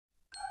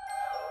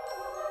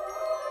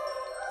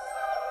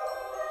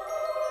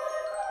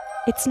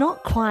It's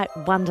not quite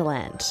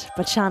Wonderland,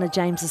 but Shana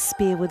James's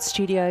Spearwood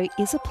studio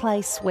is a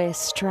place where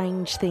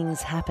strange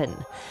things happen,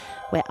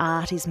 where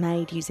art is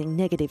made using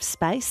negative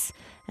space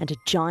and a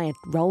giant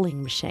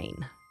rolling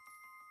machine.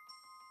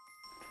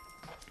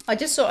 I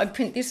just thought I'd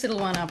print this little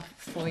one up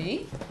for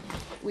you,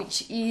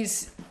 which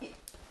is,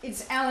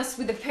 it's Alice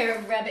with a pair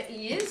of rabbit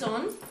ears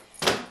on,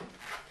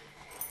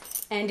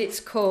 and it's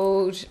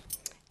called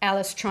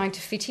Alice Trying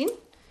to Fit In.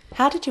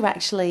 How did you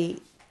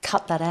actually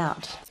cut that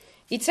out?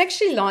 It's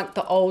actually like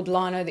the old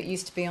lino that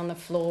used to be on the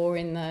floor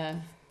in the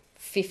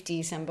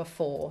 50s and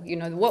before. You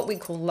know, what we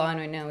call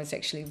lino now is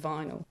actually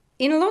vinyl.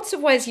 In lots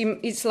of ways,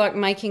 it's like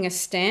making a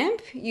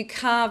stamp. You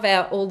carve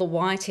out all the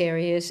white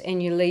areas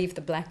and you leave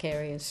the black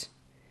areas.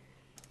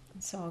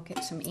 So I'll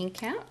get some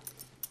ink out.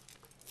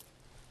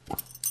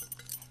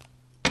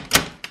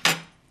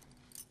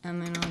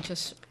 And then I'll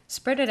just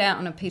spread it out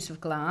on a piece of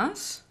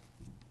glass.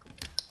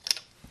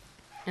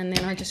 And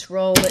then I just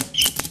roll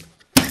it.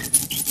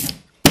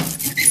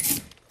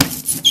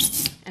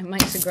 It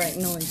makes a great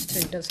noise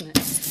too, doesn't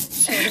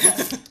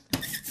it?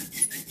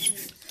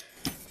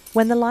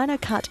 When the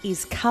linocut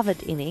is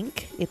covered in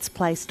ink, it's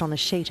placed on a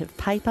sheet of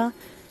paper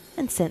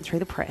and sent through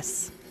the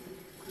press.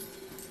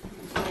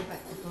 Pull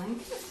back the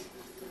blanket.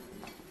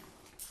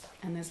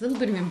 And there's a little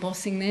bit of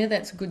embossing there.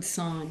 That's a good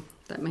sign.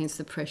 That means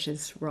the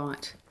pressure's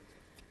right.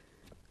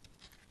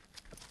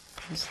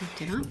 Just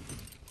lift it up,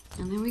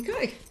 and there we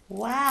go.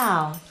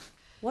 Wow.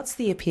 What's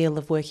the appeal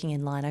of working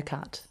in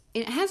linocut?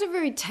 It has a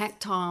very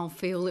tactile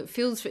feel.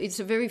 It's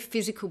a very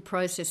physical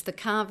process. The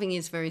carving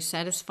is very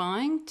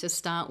satisfying to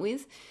start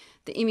with.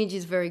 The image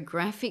is very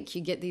graphic.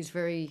 You get these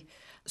very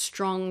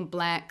strong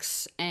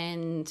blacks,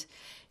 and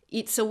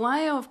it's a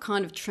way of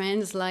kind of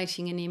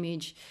translating an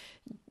image,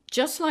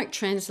 just like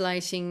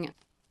translating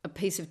a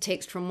piece of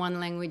text from one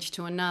language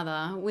to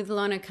another. With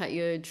linocut,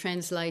 you're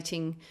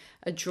translating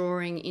a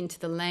drawing into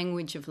the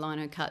language of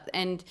linocut.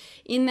 And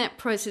in that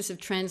process of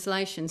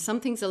translation, some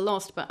things are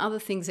lost, but other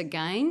things are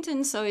gained.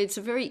 And so it's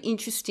a very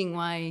interesting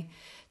way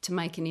to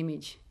make an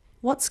image.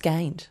 What's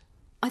gained?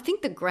 I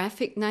think the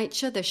graphic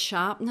nature, the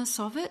sharpness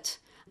of it.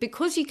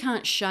 Because you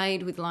can't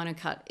shade with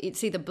linocut,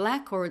 it's either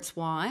black or it's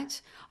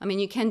white. I mean,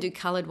 you can do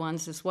coloured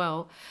ones as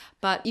well.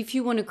 But if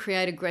you want to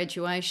create a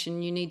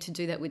graduation, you need to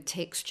do that with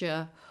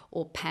texture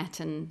or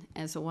pattern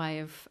as a way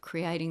of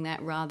creating that,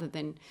 rather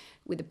than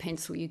with a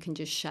pencil you can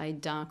just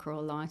shade darker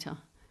or lighter.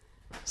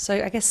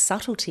 So I guess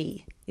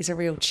subtlety is a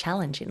real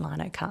challenge in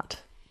linocut.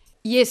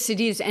 Yes,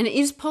 it is. And it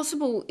is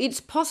possible. It's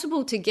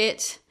possible to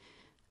get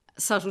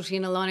subtlety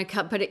in a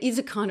linocut, but it is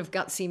a kind of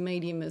gutsy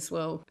medium as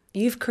well.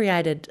 You've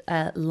created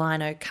a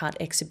linocut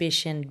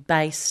exhibition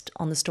based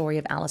on the story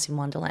of Alice in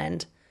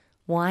Wonderland.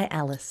 Why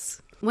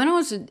Alice? When I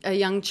was a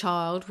young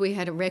child, we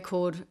had a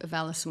record of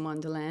Alice in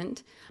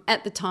Wonderland.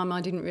 At the time,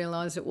 I didn't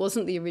realise it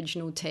wasn't the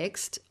original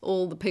text.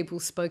 All the people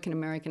spoke in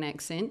American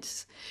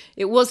accents.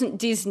 It wasn't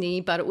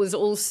Disney, but it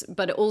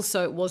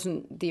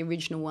wasn't the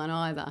original one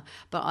either.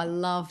 But I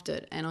loved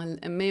it, and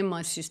me and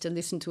my sister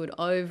listened to it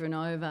over and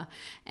over.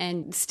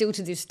 And still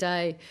to this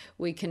day,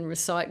 we can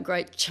recite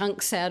great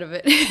chunks out of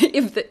it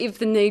if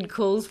the need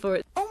calls for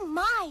it. Oh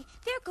my!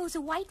 There goes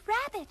a white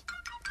rabbit.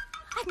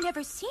 I've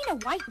never seen a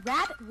white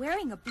rabbit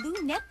wearing a blue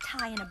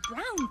necktie and a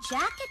brown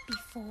jacket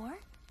before.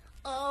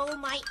 Oh,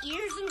 my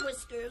ears and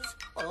whiskers.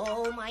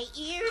 Oh, my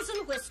ears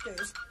and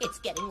whiskers. It's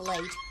getting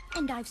late.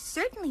 And I've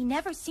certainly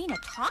never seen a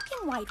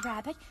talking white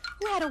rabbit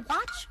who had a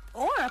watch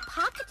or a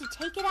pocket to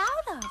take it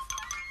out of.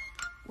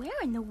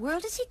 Where in the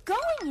world is he going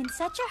in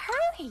such a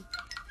hurry?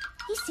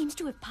 He seems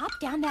to have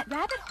popped down that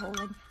rabbit hole,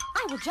 and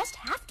I will just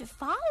have to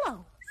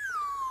follow.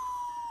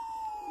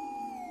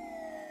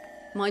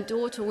 My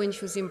daughter, when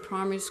she was in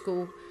primary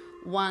school,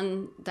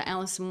 won the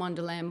Alice in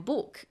Wonderland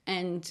book,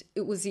 and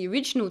it was the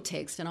original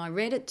text, and I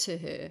read it to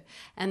her.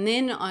 And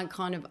then I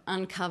kind of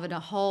uncovered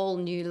a whole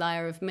new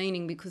layer of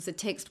meaning, because the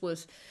text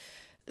was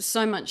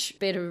so much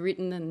better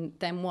written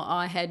than what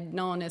I had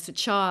known as a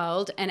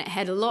child, and it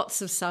had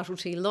lots of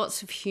subtlety,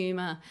 lots of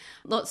humour,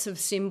 lots of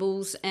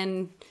symbols,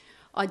 and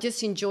I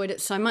just enjoyed it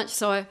so much.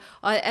 So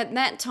I at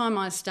that time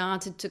I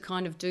started to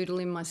kind of doodle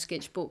in my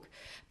sketchbook.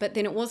 But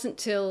then it wasn't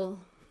till,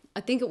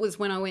 I think it was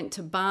when I went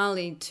to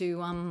Bali to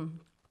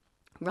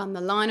run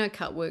the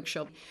linocut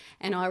workshop,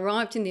 and I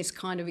arrived in this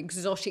kind of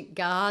exotic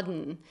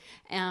garden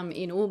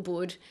in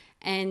Ubud,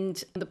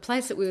 and the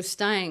place that we were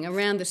staying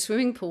around the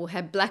swimming pool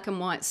had black and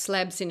white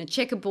slabs in a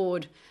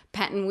checkerboard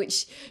pattern,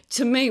 which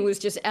to me was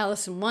just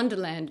Alice in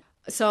Wonderland.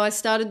 So I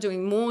started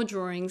doing more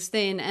drawings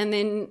then, and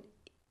then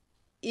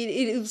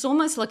it was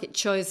almost like it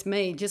chose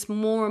me. Just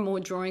more and more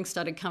drawings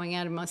started coming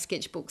out of my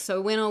sketchbook. So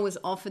when I was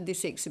offered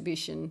this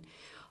exhibition,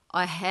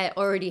 I had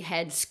already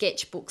had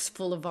sketchbooks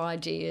full of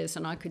ideas,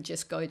 and I could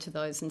just go to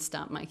those and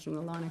start making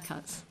the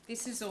linocuts.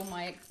 This is all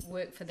my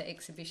work for the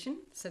exhibition.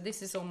 So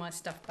this is all my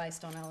stuff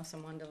based on Alice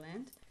in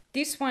Wonderland.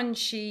 This one,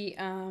 she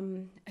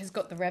has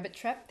got the rabbit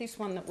trap. This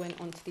one that went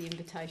onto the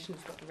invitation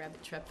has got the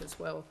rabbit trap as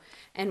well.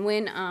 And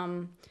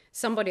when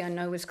somebody I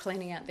know was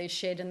cleaning out their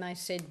shed, and they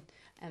said,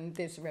 and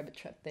there's a rabbit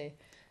trap there,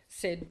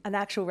 said... An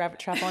actual rabbit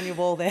trap on your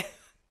wall there.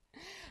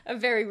 a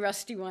very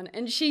rusty one.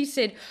 And she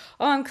said,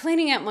 oh, I'm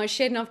cleaning out my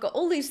shed and I've got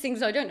all these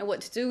things I don't know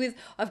what to do with.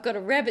 I've got a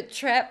rabbit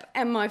trap,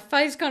 and my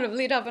face kind of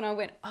lit up and I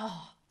went,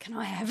 oh, can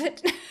I have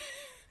it?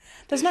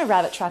 There's no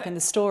rabbit trap in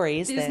the story,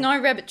 is there? There's no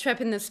rabbit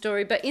trap in the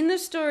story, but in the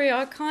story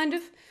I've kind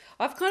of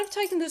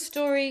taken the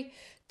story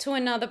to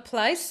another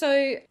place.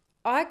 So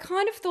I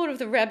kind of thought of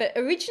the rabbit,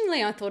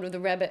 originally I thought of the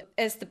rabbit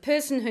as the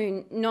person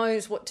who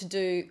knows what to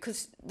do,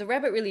 because the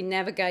rabbit really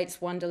navigates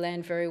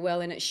Wonderland very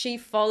well, and she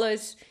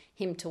follows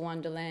him to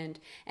Wonderland,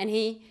 and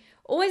he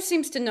always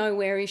seems to know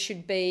where he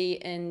should be,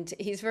 and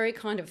he's very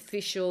kind of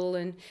official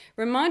and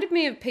reminded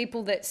me of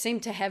people that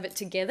seem to have it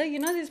together. You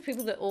know, there's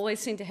people that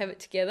always seem to have it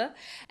together.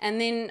 And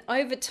then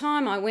over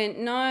time I went,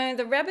 no,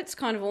 the rabbit's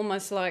kind of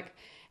almost like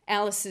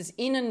Alice's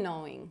inner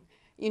knowing.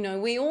 You know,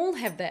 we all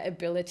have that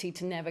ability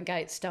to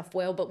navigate stuff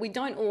well, but we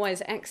don't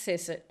always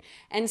access it.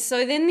 And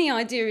so then the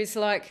idea is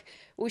like,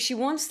 well, she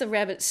wants the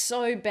rabbit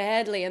so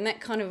badly, and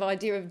that kind of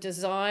idea of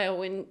desire,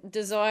 when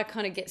desire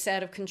kind of gets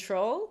out of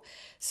control.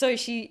 So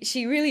she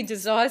really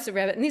desires the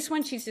rabbit. And this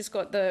one, she's just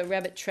got the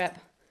rabbit trap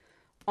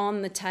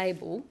on the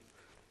table.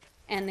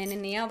 And then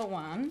in the other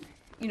one,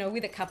 you know,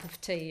 with a cup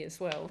of tea as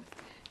well.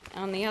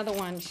 On the other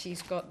one,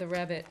 she's got the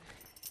rabbit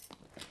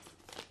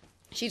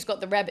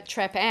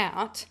trap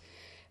out.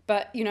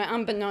 But, you know,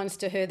 unbeknownst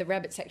to her, the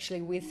rabbit's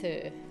actually with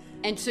her.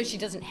 And so she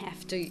doesn't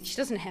have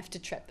to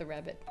trap the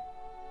rabbit.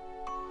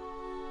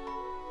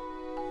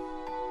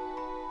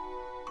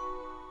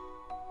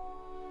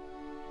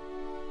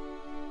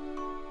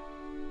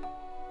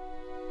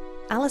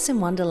 Alice in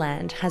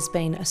Wonderland has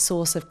been a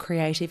source of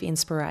creative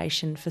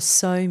inspiration for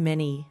so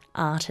many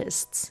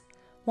artists.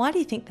 Why do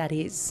you think that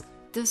is?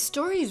 The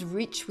story is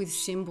rich with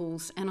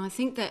symbols, and I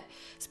think that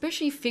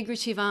especially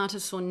figurative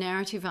artists or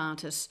narrative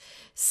artists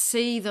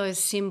see those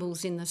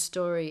symbols in the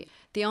story.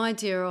 The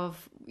idea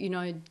of, you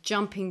know,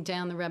 jumping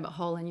down the rabbit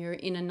hole and you're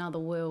in another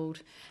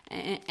world,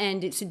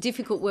 and it's a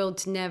difficult world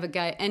to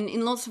navigate, and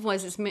in lots of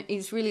ways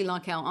it's really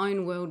like our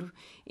own world,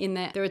 in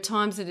that there are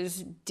times that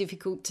it's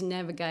difficult to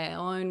navigate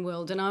our own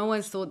world. And I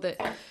always thought that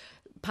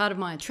part of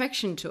my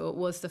attraction to it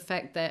was the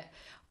fact that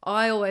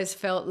I always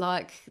felt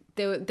like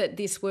that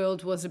this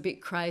world was a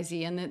bit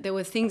crazy, and that there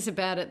were things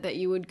about it that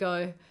you would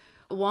go,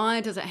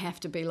 why does it have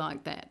to be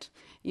like that?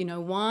 You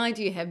know, why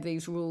do you have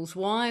these rules?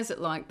 Why is it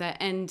like that?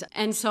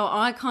 And so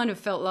I kind of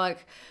felt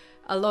like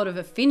a lot of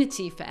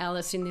affinity for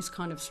Alice in this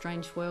kind of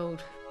strange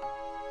world.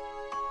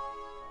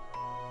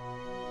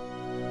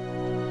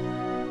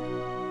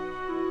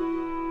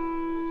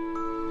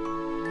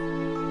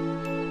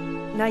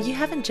 Now, you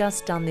haven't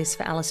just done this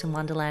for Alice in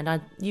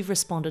Wonderland. You've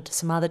responded to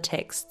some other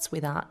texts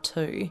with art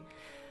too.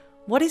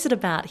 What is it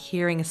about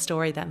hearing a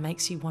story that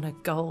makes you want to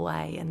go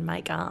away and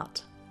make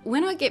art?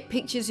 When I get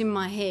pictures in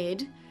my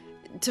head,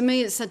 to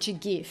me it's such a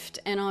gift,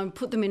 and I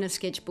put them in a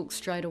sketchbook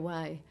straight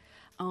away.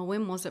 Oh,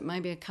 when was it?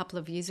 Maybe a couple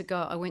of years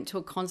ago, I went to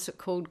a concert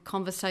called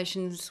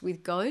Conversations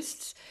with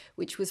Ghosts,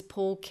 which was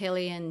Paul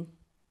Kelly and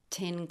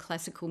 10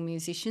 classical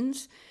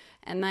musicians,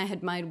 and they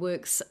had made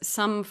works,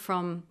 some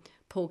from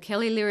Paul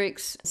Kelly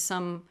lyrics,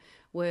 some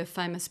were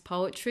famous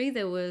poetry.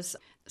 There was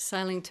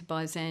Sailing to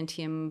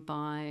Byzantium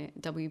by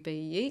W.B.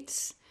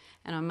 Yeats,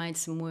 and I made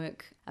some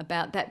work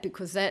about that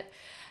because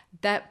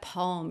that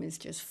poem is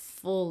just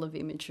full of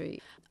imagery.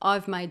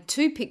 I've made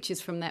 2 pictures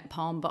from that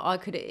poem, but I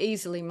could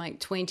easily make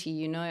 20,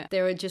 you know.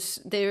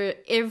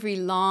 Every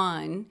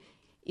line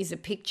is a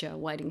picture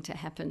waiting to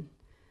happen.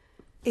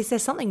 Is there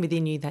something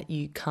within you that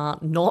you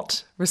can't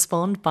not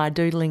respond by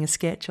doodling a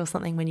sketch or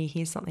something when you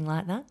hear something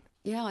like that?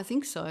 Yeah, I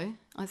think so.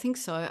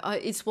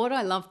 It's what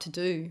I love to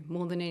do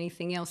more than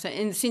anything else.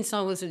 And since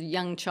I was a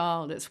young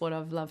child, it's what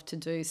I've loved to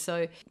do.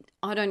 So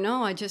I don't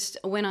know. I just,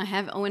 when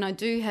I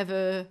do have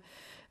a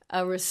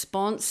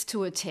response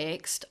to a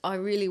text, I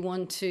really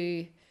want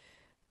to,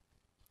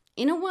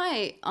 in a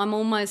way,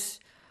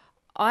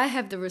 I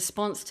have the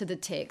response to the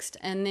text,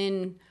 and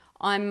then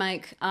I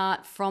make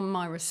art from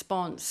my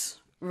response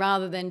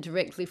rather than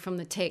directly from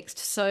the text.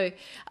 So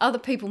other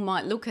people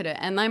might look at it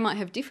and they might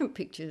have different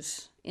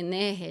pictures in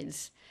their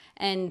heads,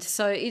 and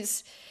so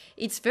it's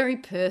very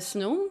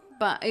personal,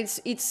 but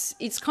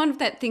it's kind of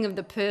that thing of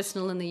the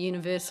personal and the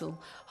universal.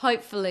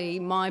 Hopefully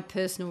my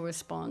personal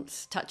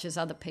response touches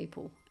other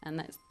people,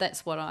 and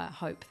that's what I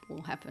hope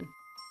will happen.